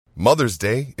Mother's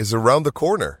Day is around the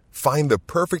corner. Find the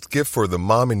perfect gift for the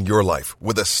mom in your life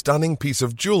with a stunning piece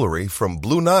of jewelry from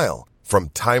Blue Nile. From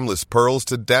timeless pearls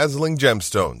to dazzling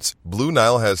gemstones, Blue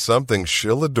Nile has something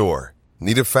she'll adore.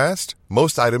 Need it fast?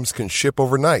 Most items can ship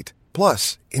overnight.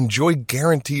 Plus, enjoy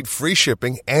guaranteed free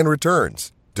shipping and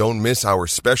returns. Don't miss our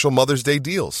special Mother's Day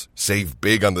deals. Save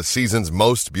big on the season's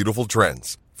most beautiful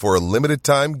trends. For a limited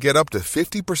time, get up to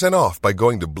 50% off by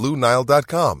going to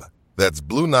BlueNile.com. That's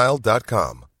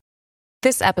BlueNile.com.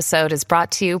 This episode is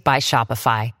brought to you by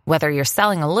Shopify. Whether you're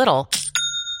selling a little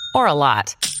or a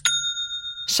lot,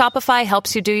 Shopify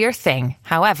helps you do your thing,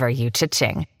 however you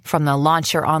cha-ching. From the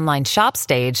launch your online shop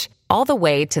stage, all the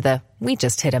way to the we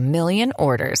just hit 1 million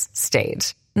orders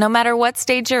stage. No matter what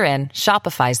stage you're in,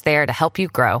 Shopify's there to help you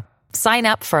grow. Sign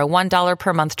up for a $1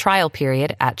 per month trial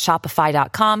period at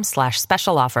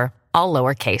shopify.com/special offer, all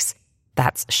lowercase.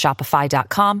 That's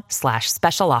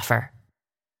shopify.com/special offer.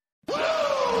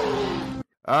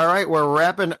 All right, we're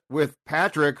wrapping with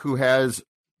Patrick, who has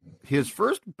his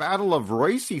first battle of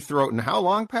Reusse throat in how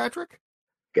long, Patrick?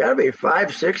 Got to be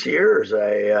 5-6 years.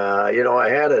 I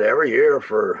had it every year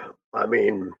for,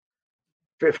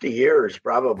 50 years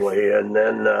probably. And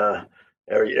then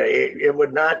it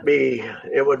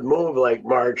would move like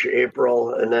March,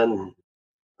 April, and then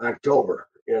October.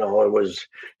 It was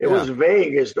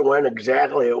vague as to when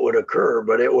exactly it would occur,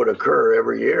 but it would occur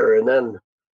every year. And then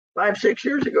 5-6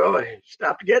 years ago, I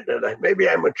stopped getting it. Maybe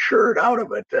I matured out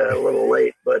of it a little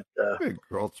late, but big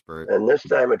growth spurt. And this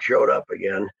time it showed up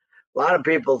again. A lot of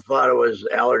people thought it was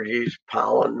allergies,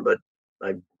 pollen, but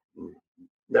I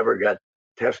never got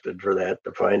tested for that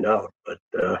to find out. But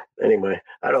anyway,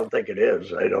 I don't think it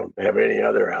is. I don't have any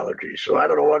other allergies, so I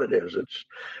don't know what it is. It's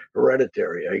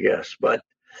hereditary, I guess. But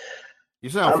you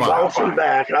sound I'm fine.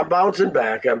 bouncing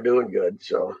back. I'm doing good.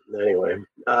 So anyway,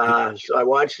 so I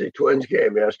watched the Twins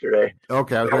game yesterday.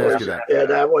 Okay, I was going to ask you that. Yeah,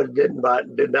 that one did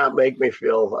not make me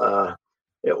feel.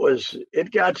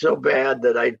 It got so bad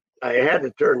that I had to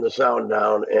turn the sound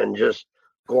down and just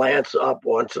glance up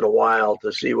once in a while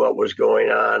to see what was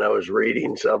going on. I was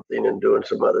reading something and doing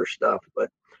some other stuff, but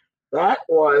that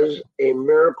was a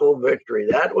miracle victory.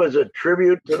 That was a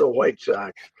tribute to the White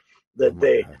Sox. That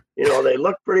they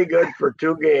looked pretty good for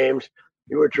 2 games.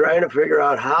 You were trying to figure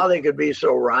out how they could be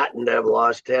so rotten to have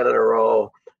lost 10 in a row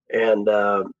and,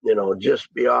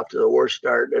 just be off to the worst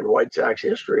start in White Sox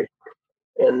history.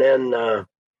 And then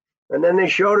they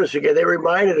showed us again. They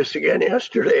reminded us again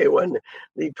yesterday when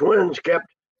the Twins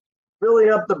kept filling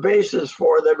up the bases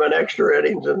for them in extra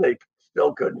innings and they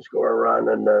still couldn't score a run.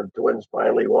 And the Twins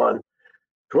finally won.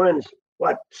 Twins,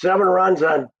 7 runs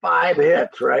on 5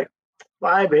 hits, right?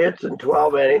 5 hits in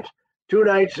 12 innings. 2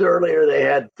 nights earlier, they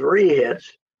had 3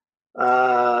 hits.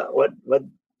 I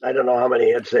don't know how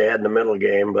many hits they had in the middle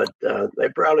game, but they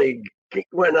probably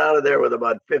went out of there with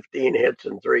about 15 hits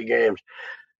in 3 games.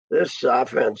 This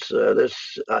offense,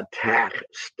 this attack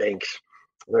stinks.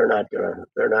 They're not gonna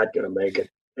make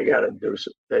it. They got to do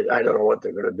something. I don't know what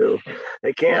they're gonna do.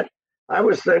 They can't. I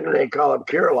was thinking they call him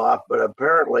Kirilloff, but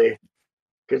apparently,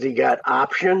 because he got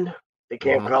optioned, they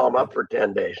can't call him up for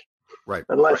 10 days. Right.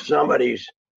 Unless somebody's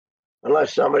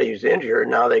injured.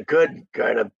 Now they could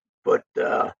kind of put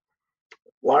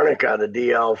Larnach on the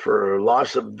DL for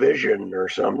loss of vision or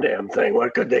some damn thing.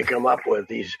 What could they come up with?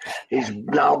 He's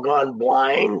now gone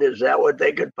blind. Is that what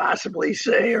they could possibly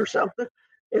say or something?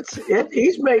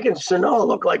 He's making Sano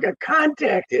look like a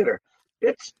contact hitter.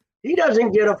 He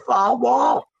doesn't get a foul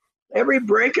ball. Every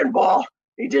breaking ball,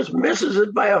 he just misses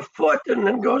it by a foot and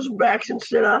then goes back and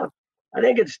sit down. I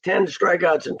think it's 10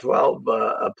 strikeouts and 12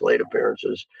 plate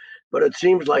appearances, but it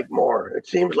seems like more. It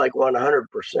seems like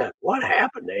 100%. What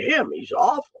happened to him? He's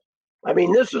awful.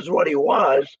 This is what he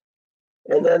was,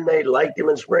 and then they liked him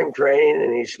in spring training,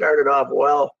 and he started off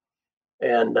well,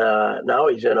 and now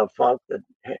he's in a funk that,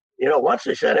 once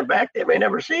they send him back, they may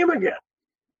never see him again.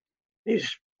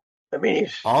 He's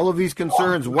all of these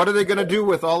concerns. What are they going to do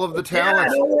with all of the talent?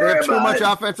 They have too much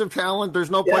offensive talent. There's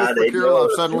no place for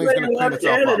Kirilloff. Suddenly he's going to clean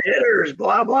himself up. Hitters,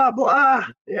 blah, blah, blah.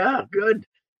 Yeah, good.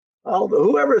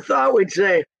 Whoever thought we'd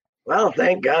say, well,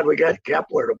 thank God we got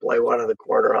Kepler to play one of the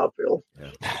corner outfield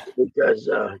because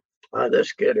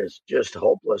this kid is just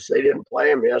hopeless. They didn't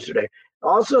play him yesterday.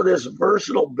 Also, this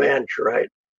versatile bench, right?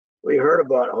 We heard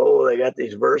about, they got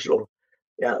these versatile.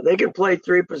 Yeah, they can play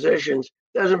 3 positions.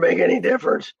 Doesn't make any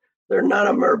difference. None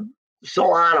of them are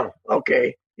Solano.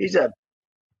 Okay, he's a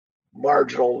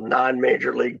marginal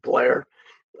non-major league player.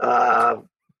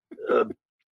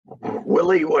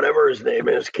 Willie, whatever his name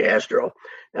is, Castro.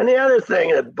 And the other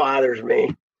thing that bothers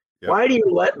me, why do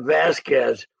you let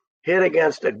Vasquez hit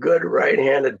against a good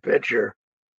right-handed pitcher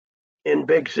in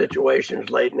big situations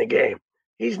late in the game.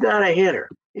 He's not a hitter.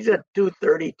 He's a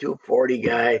 230, 240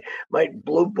 guy, might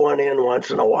bloop one in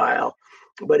once in a while,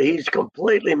 but he's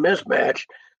completely mismatched.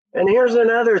 And here's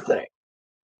another thing.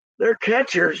 Their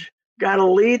catchers got to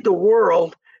lead the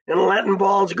world in letting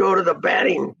balls go to the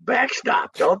batting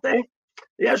backstop, don't they?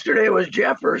 Yesterday was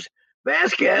Jeffers.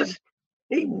 Vasquez,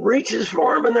 he reaches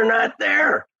for him and they're not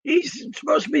there. He's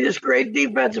supposed to be this great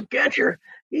defensive catcher.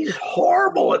 He's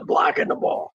horrible at blocking the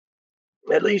ball.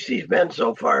 At least he's been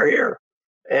so far here.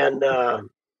 And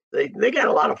they got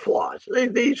a lot of flaws.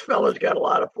 These fellas got a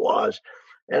lot of flaws.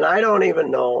 And I don't even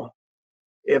know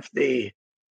if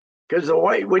because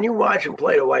when you watch them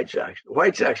play the White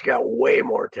Sox got way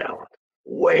more talent.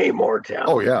 Way more talent.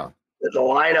 Oh, yeah. The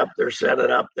lineup they're setting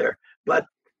up there. But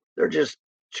they're just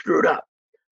screwed up.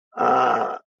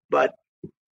 But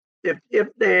if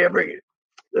they ever,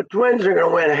 the Twins are going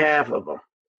to win half of them.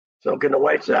 So can the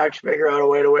White Sox figure out a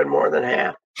way to win more than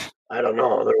half? I don't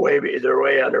know. They're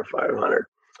way under 500.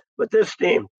 But this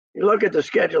team, you look at the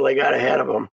schedule they got ahead of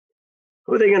them.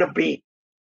 Who are they going to beat?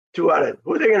 Who are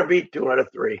they going to beat 2 out of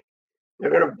 3?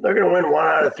 They're going to win 1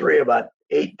 out of 3 about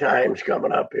 8 times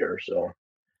coming up here. So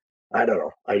I don't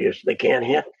know. They can't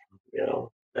hit.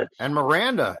 And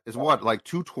Miranda is what, like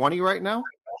 220 right now?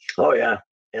 Oh yeah.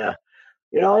 I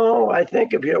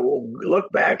think if you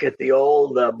look back at the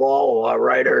old ball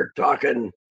writer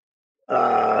talking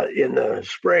in the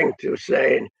spring to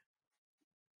saying,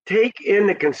 take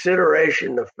into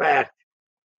consideration the fact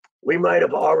we might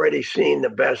have already seen the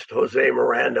best Jose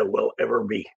Miranda will ever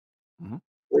be. Mm-hmm.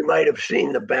 We might have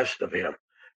seen the best of him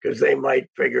because they might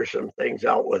figure some things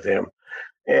out with him.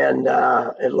 And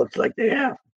it looks like they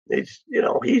have. He's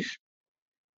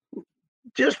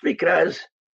just because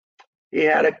he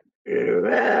had you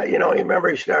remember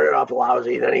he started off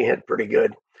lousy, then he hit pretty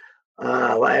good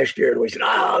last year, and we said,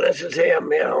 this is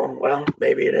him, well,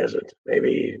 maybe it isn't.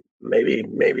 Maybe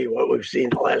what we've seen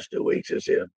the last 2 weeks is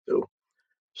him too.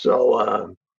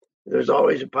 So there's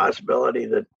always a possibility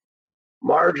that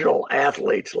marginal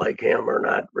athletes like him are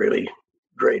not really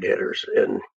great hitters,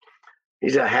 and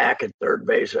he's a hack at third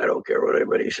base. I don't care what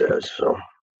anybody says. So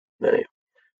anyway.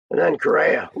 And then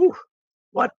Correa,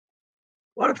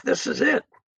 what if this is it?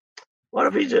 What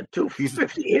if he's a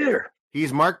 250 hitter?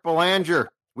 He's Mark Belanger.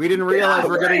 We didn't realize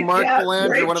we're getting Mark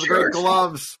Belanger, one of the great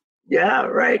gloves. Yeah,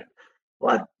 right.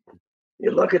 What?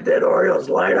 You look at that Orioles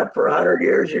lineup for 100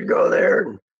 years, you go there,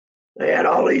 and they had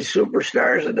all these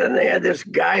superstars, and then they had this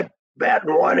guy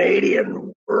batting 180,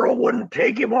 and Earl wouldn't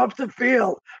take him off the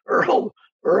field. Earl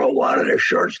wanted a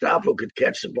shortstop who could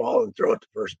catch the ball and throw it to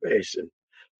first base, and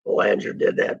Belanger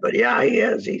did that. But yeah, he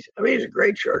is. He's a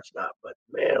great shortstop, but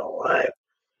man alive.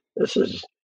 This is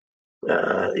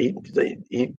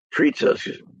he treats us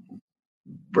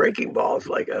breaking balls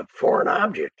like a foreign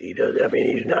object. He does. I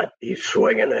mean, he's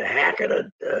swinging and hacking at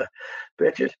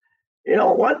pitches.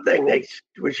 One thing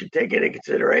we should take into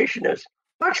consideration is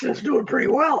Buxton's doing pretty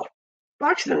well.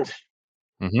 Buxton's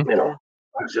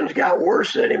got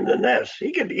worse in him than this.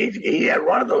 He had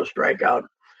one of those strikeout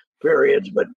periods,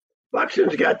 but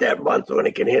Buxton's got that month when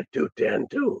he can hit 210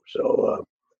 too. So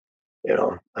I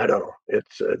don't know.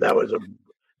 It's that was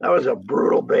a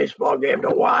brutal baseball game to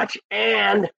watch,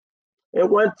 and it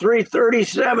went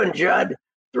 337, Judd.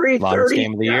 337. Longest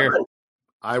game of the year.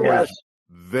 I was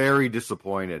very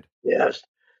disappointed. Yes,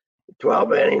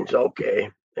 12 innings, okay,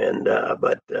 and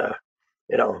but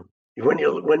when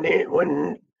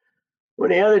the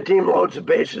other team loads the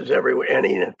bases every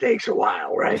inning, it takes a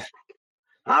while, right?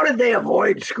 How did they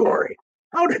avoid scoring?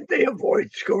 The They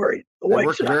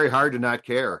worked very hard to not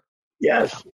care.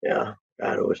 Yes, yeah.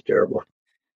 God, it was terrible.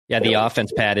 Yeah, the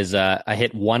offense, Pat, is I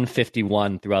hit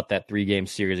 151 throughout that 3-game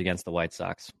series against the White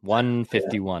Sox.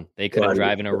 151. They couldn't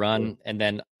drive in a run, and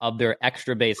then of their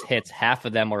extra base hits, half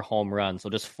of them were home runs. So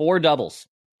just 4 doubles.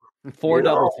 4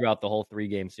 doubles throughout the whole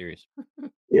 3-game series.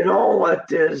 You know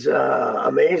what is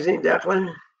amazing,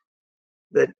 Declan?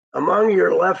 That among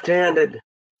your left-handed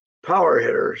power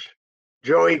hitters,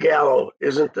 Joey Gallo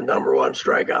isn't the number 1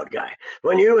 strikeout guy.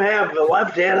 When you have the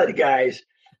left-handed guys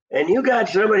and you got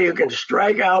somebody who can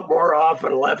strike out more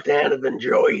often left-handed than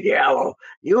Joey Gallo,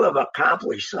 you have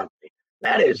accomplished something.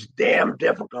 That is damn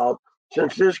difficult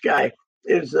since this guy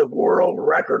is the world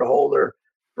record holder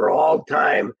for all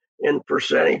time in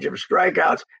percentage of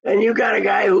strikeouts. And you got a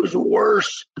guy who's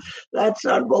worse. That's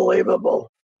unbelievable.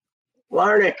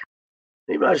 Larnick,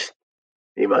 he must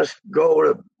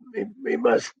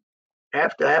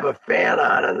have to have a fan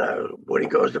on when he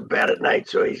goes to bed at night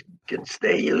so he can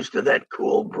stay used to that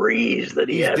cool breeze that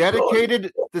he has. He's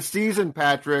dedicated the season,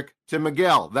 Patrick, to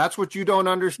Miguel. That's what you don't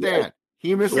understand.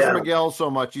 He misses Miguel so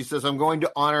much. He says, I'm going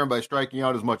to honor him by striking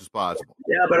out as much as possible.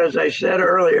 Yeah, but as I said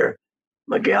earlier,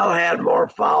 Miguel had more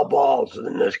foul balls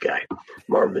than this guy.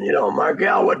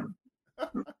 Miguel would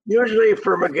usually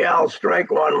for Miguel,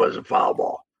 strike one was a foul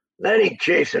ball. Then he'd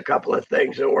chase a couple of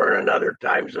things that were in another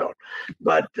time zone.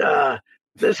 But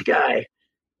this guy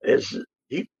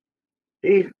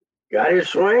he got his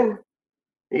swing.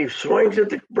 He swings at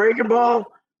the breaking ball,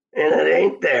 and it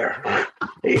ain't there.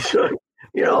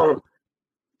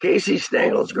 Casey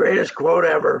Stengel's greatest quote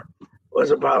ever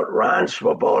was about Ron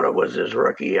Swoboda, was his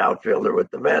rookie outfielder with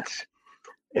the Mets,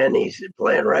 and he's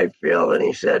playing right field, and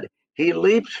he said, he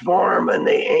leaps for him and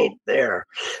they ain't there,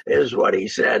 is what he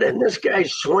said. And this guy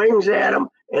swings at him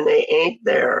and they ain't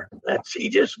there. He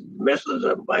just misses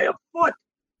him by a foot.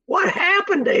 What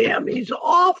happened to him? He's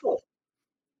awful.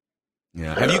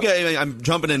 Yeah. Have you guys, I'm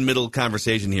jumping in middle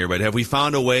conversation here, but have we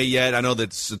found a way yet? I know that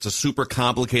it's a super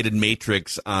complicated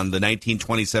matrix on the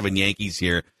 1927 Yankees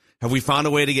here. Have we found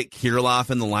a way to get Kirilloff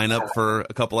in the lineup for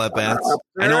a couple at bats?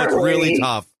 I know it's really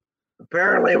tough.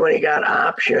 Apparently when he gets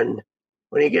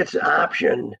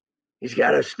optioned, he's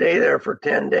got to stay there for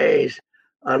 10 days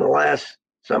unless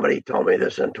somebody told me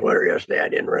this on Twitter yesterday. I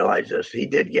didn't realize this. He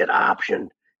did get optioned.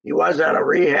 He was on a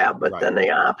rehab, but then they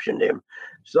optioned him.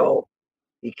 So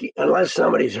unless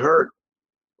somebody's hurt,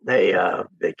 they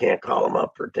can't call him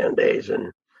up for 10 days.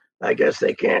 And I guess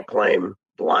they can't claim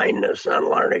blindness on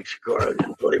Larnach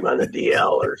and put him on the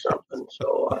DL or something.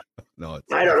 So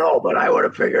I don't know, but I would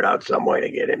have figured out some way to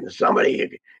get him.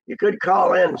 Somebody, you could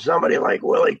call in somebody like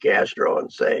Willie Castro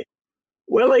and say,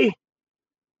 Willie,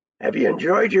 have you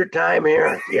enjoyed your time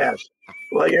here? Yes.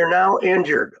 Well, you're now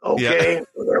injured. Okay. Yeah.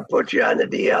 We're going to put you on the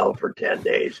DL for 10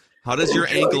 days. How does your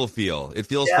ankle feel? It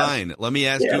feels fine. Let me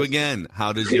ask you again.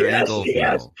 How does your ankle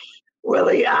feel?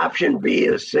 Willie, option B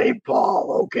is St.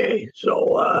 Paul. Okay.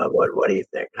 So what do you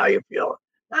think? How you feeling?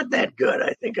 Not that good.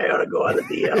 I think I ought to go on the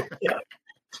DL. Yeah.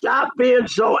 Stop being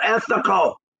so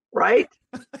ethical, right?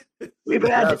 We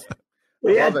had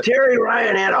Terry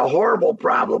Ryan had a horrible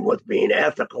problem with being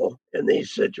ethical in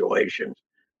these situations.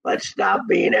 Let's stop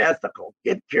being ethical.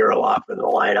 Get Kirilloff in the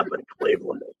lineup in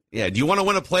Cleveland. Yeah, do you want to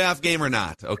win a playoff game or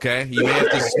not? Okay, you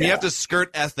have to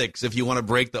skirt ethics if you want to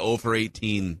break the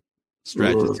 0-for-18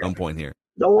 stretch at some point here.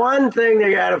 The one thing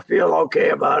they got to feel okay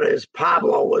about is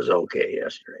Pablo was okay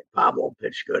yesterday. Pablo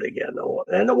pitched good again.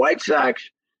 And the White Sox,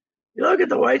 you look at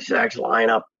the White Sox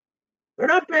lineup, they're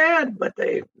not bad, but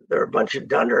they're a bunch of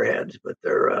dunderheads, but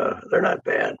they're not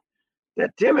bad.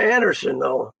 That Tim Anderson,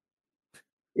 though,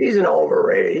 he's an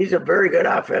overrated. He's a very good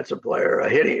offensive player, a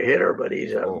hitter, but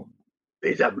he's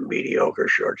a mediocre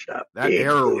shortstop. That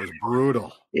error was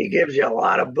brutal. He gives you a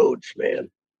lot of boots, man.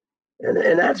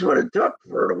 And that's what it took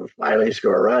for them to finally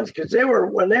score runs, because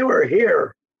when they were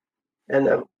here and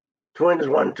the Twins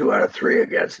won 2 out of 3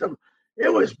 against them,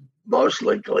 it was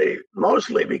mostly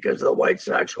because of the White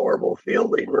Sox horrible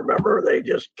fielding. Remember, they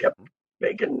just kept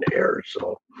making errors.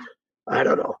 So I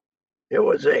don't know. It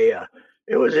was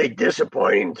a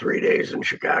disappointing 3 days in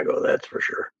Chicago, that's for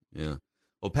sure. Yeah.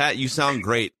 Well, Pat, you sound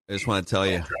great. I just want to tell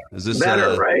you, is this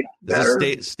better, right? Is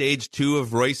this stage 2 of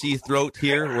Reusse throat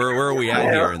here? Where are we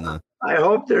at here in the? I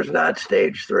hope there's not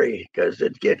stage 3, because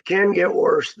it can get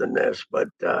worse than this. But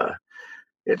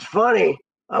it's funny.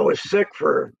 I was sick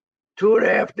for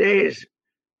 2.5 days,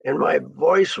 and my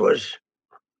voice was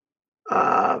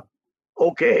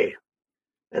okay.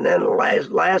 And then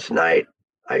last night,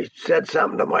 I said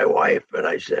something to my wife, and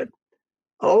I said,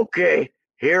 "Okay,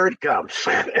 here it comes."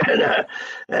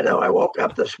 and I woke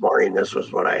up this morning. This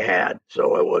was what I had.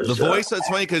 So it was the voice. That's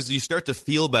funny because you start to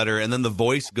feel better, and then the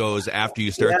voice goes after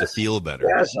you start to feel better.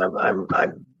 Yes, I'm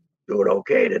doing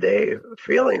okay today,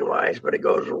 feeling wise, but it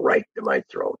goes right to my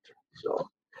throat. So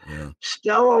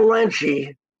Stella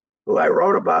Lenchi, who I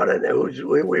wrote about and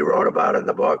we wrote about in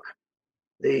the book,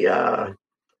 the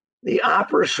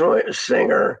opera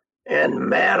singer and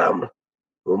madam,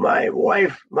 who my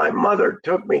mother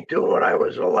took me to when I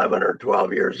was 11 or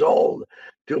 12 years old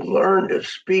to learn to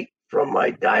speak from my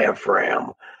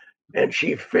diaphragm. And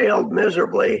she failed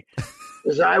miserably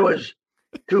because I was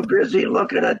too busy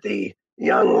looking at the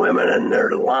young women in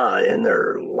their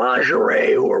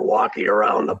lingerie who were walking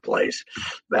around the place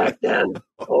back then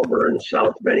over in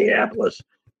South Minneapolis.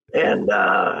 And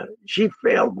she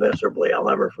failed miserably. I'll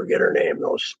never forget her name,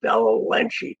 though, Stella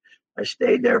Lenchi. I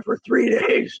stayed there for 3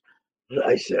 days.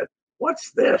 I said,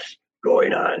 "What's this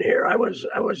going on here?" I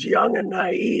was young and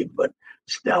naive, but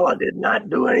Stella did not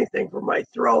do anything for my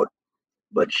throat.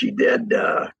 But she did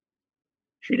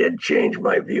change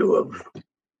my view of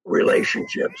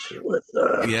relationships with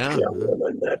young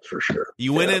women, that's for sure.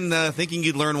 You went in thinking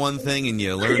you'd learn one thing, and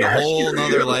you learned a whole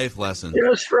nother life lesson.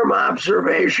 Just from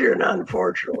observation,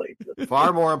 unfortunately.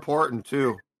 Far more important,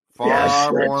 too.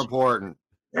 Far more important.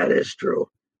 That is true.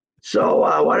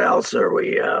 So what else are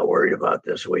we worried about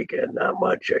this weekend? Not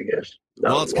much, I guess.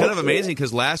 Well, it's kind of amazing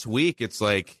because last week it's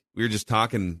like we were just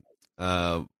talking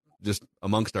just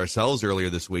amongst ourselves earlier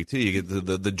this week, too. You get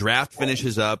the draft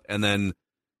finishes up, and then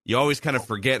you always kind of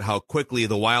forget how quickly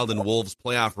the Wild and Wolves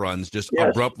playoff runs just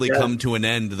abruptly come to an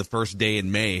end the first day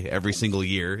in May every single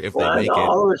year if they make it.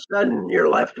 All of a sudden, you're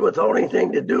left with the only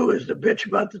thing to do is to bitch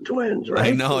about the Twins, right?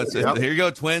 I know. Here you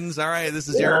go, Twins. All right, this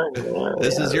is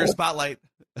is your spotlight.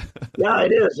 Yeah,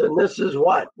 it is, and this is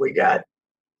what we got.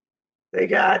 They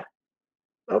got.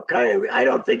 Okay, I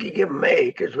don't think you give them May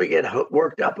because we get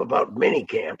worked up about mini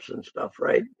camps and stuff,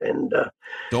 right? And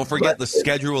don't forget the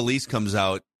schedule release comes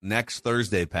out next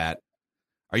Thursday, Pat.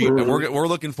 Are you? We're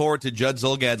looking forward to Judd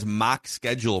Zulgad's mock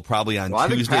schedule probably on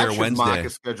Tuesday or Wednesday. Mock a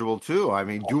schedule too. I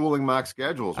mean, dueling mock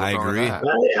schedules. I agree.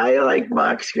 I like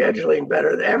mock scheduling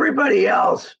better. Everybody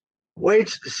else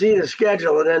waits to see the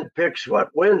schedule and then picks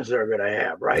what wins they're going to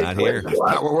have, right? Not here. That's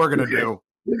not what we're going to do.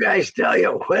 You guys tell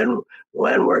you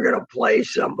when we're going to play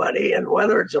somebody and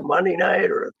whether it's a Monday night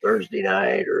or a Thursday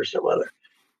night or some other.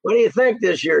 What do you think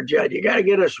this year, Judd? You got to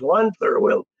get us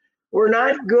 1/3. We're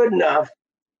not good enough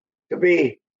to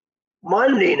be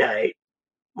Monday night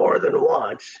more than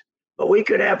once, but we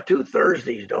could have 2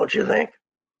 Thursdays, don't you think?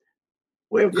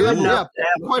 We're good enough to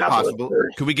have quite possible.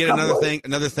 Could we get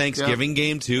another Thanksgiving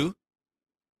game too?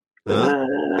 They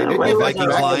did Vikings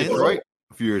Lions a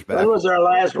few years back. When was our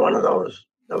last one of those?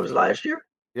 That was last year?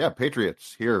 Yeah,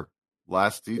 Patriots here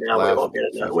last season. Yeah, we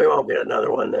won't get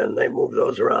another one then. They move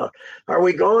those around. Are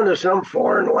we going to some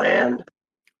foreign land?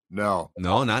 No,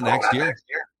 not next year.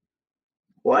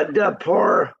 What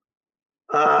poor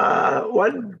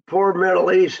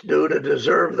Middle East do to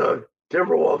deserve the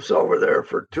Timberwolves over there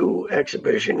for 2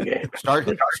 exhibition games? Star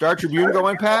Tribune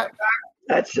going, Pat?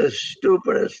 That's the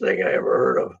stupidest thing I ever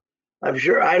heard of. I'm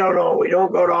sure, I don't know. We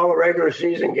don't go to all the regular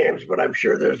season games, but I'm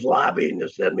sure there's lobbying to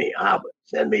send me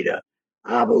to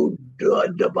Abu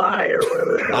Dhabi or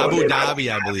whatever. Abu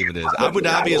Dhabi, I believe it is. Abu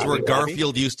Dhabi is where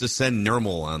Garfield used to send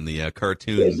Nermal on the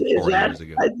cartoon 4 years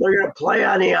ago. They're going to play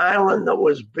on the island that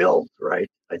was built, right?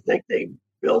 I think they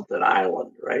built an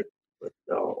island, right? With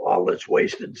all this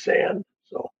wasted sand.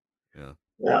 So,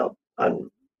 now,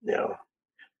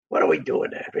 what are we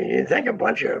doing? I mean, you think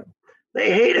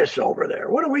they hate us over there.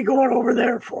 What are we going over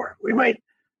there for? We might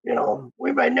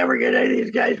never get any of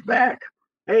these guys back.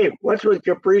 Hey, what's with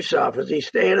Kaprizov? Is he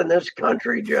staying in this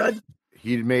country, Judd?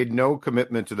 He made no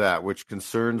commitment to that, which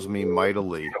concerns me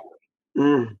mightily.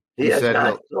 He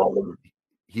said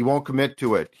he won't commit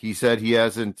to it. He said he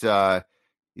hasn't.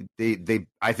 They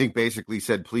I think basically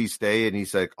said please stay, and he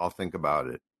said I'll think about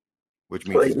it, which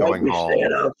means he's going home.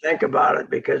 I'll think about it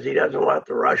because he doesn't want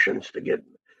the Russians to get.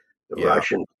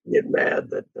 Russians get mad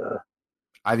that.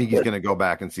 I think he's going to go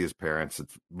back and see his parents.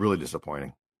 It's really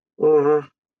disappointing. Mm-hmm.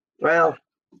 Well,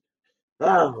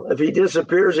 if he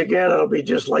disappears again, it'll be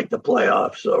just like the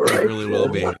playoffs. So right, it really will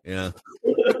be. Yeah.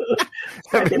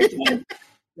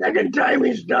 Second time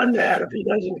he's done that.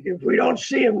 If we don't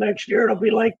see him next year, it'll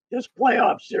be like this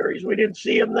playoff series. We didn't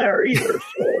see him there either. So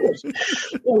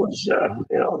it was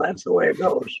that's the way it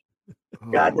goes.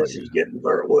 God, this is getting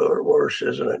worse,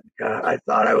 isn't it? God, I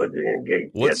thought I would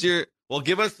get.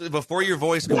 Give us, before your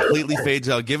voice completely fades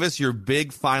out, give us your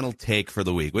big final take for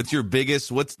the week. What's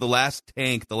the last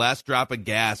tank, the last drop of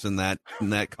gas in that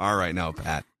car right now,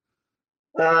 Pat?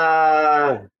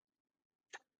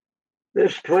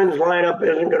 This Twins lineup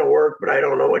isn't going to work, but I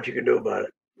don't know what you can do about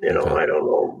it. I don't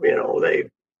know.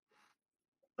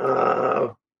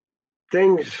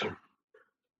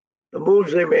 The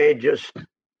moves they made just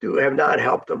have not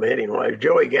helped them hitting wise.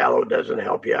 Joey Gallo doesn't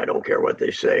help you. I don't care what they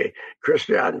say.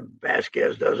 Christian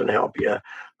Vasquez doesn't help you.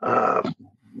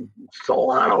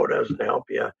 Solano doesn't help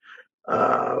you.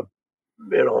 The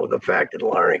fact that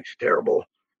Larnach's terrible.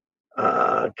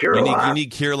 Kirilloff, you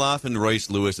need Kirilloff and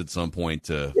Royce Lewis at some point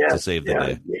to save the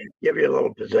day. Give you a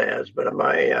little pizzazz. But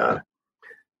my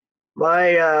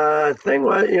thing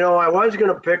was, I was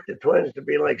going to pick the Twins to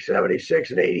be like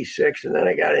 76 and 86, and then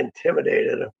I got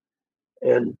intimidated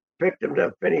and picked them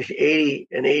to finish 80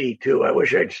 and 82. I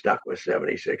wish I'd stuck with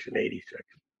 76 and 86.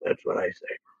 That's what I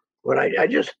say. But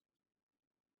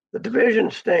the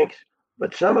division stinks,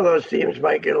 but some of those teams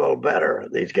might get a little better.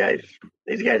 These guys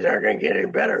aren't going to get any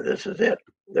better. This is it.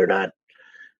 They're not,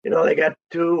 they got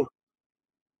 2.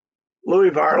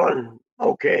 Louis Varland,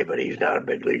 okay, but he's not a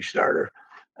big league starter.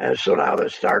 And so now the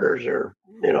starters are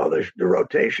the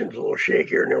rotation's a little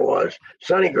shakier than it was.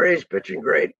 Sonny Gray's pitching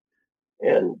great,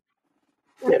 and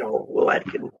the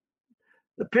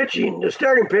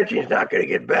starting pitching is not going to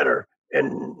get better,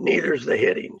 and neither's the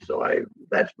hitting. So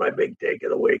that's my big take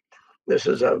of the week. This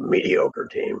is a mediocre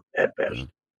team at best.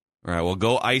 All right, well,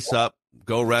 go ice up,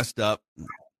 go rest up,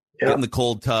 get in the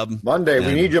cold tub. Monday,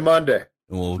 we need you Monday.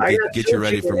 We'll get you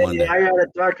ready for Monday. I got to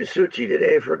talk to Suchi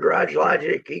today for Garage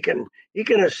Logic. He can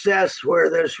assess where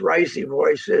this Reusse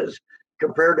voice is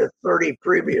compared to 30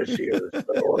 previous years.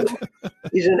 So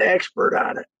he's an expert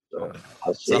on it. So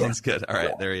I'll see. Sounds good. All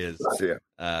right, there he is. See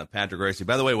ya. Patrick Reusse.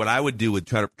 By the way, what I would do with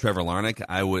Trevor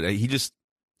Larnach, he just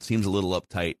seems a little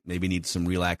uptight, maybe needs some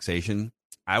relaxation.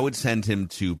 I would send him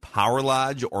to Power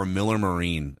Lodge or Miller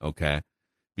Marine, okay?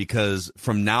 Because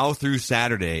from now through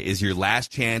Saturday is your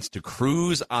last chance to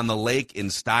cruise on the lake in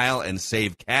style and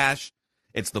save cash.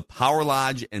 It's the Power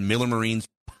Lodge and Miller Marine's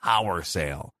Power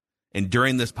Sale. And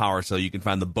during this Power Sale, you can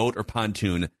find the boat or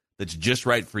pontoon that's just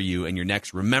right for you and your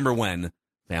next remember when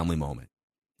family moment.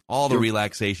 All the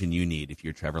relaxation you need if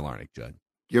you're Trevor Larnach, Judd.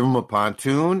 Give him a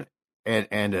pontoon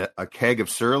and a keg of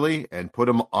Surly and put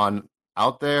him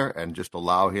out there and just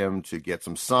allow him to get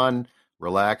some sun,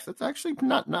 relax. That's actually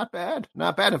not bad.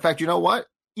 Not bad. In fact, you know what?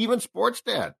 Even Sports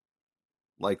Dad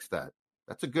likes that.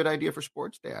 That's a good idea for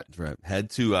Sports Dad. That's right. Head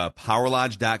to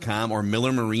powerlodge.com or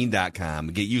millermarine.com.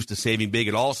 Get used to saving big.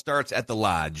 It all starts at the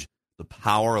Lodge, the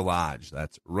Power Lodge.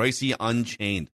 That's Reusse Unchained.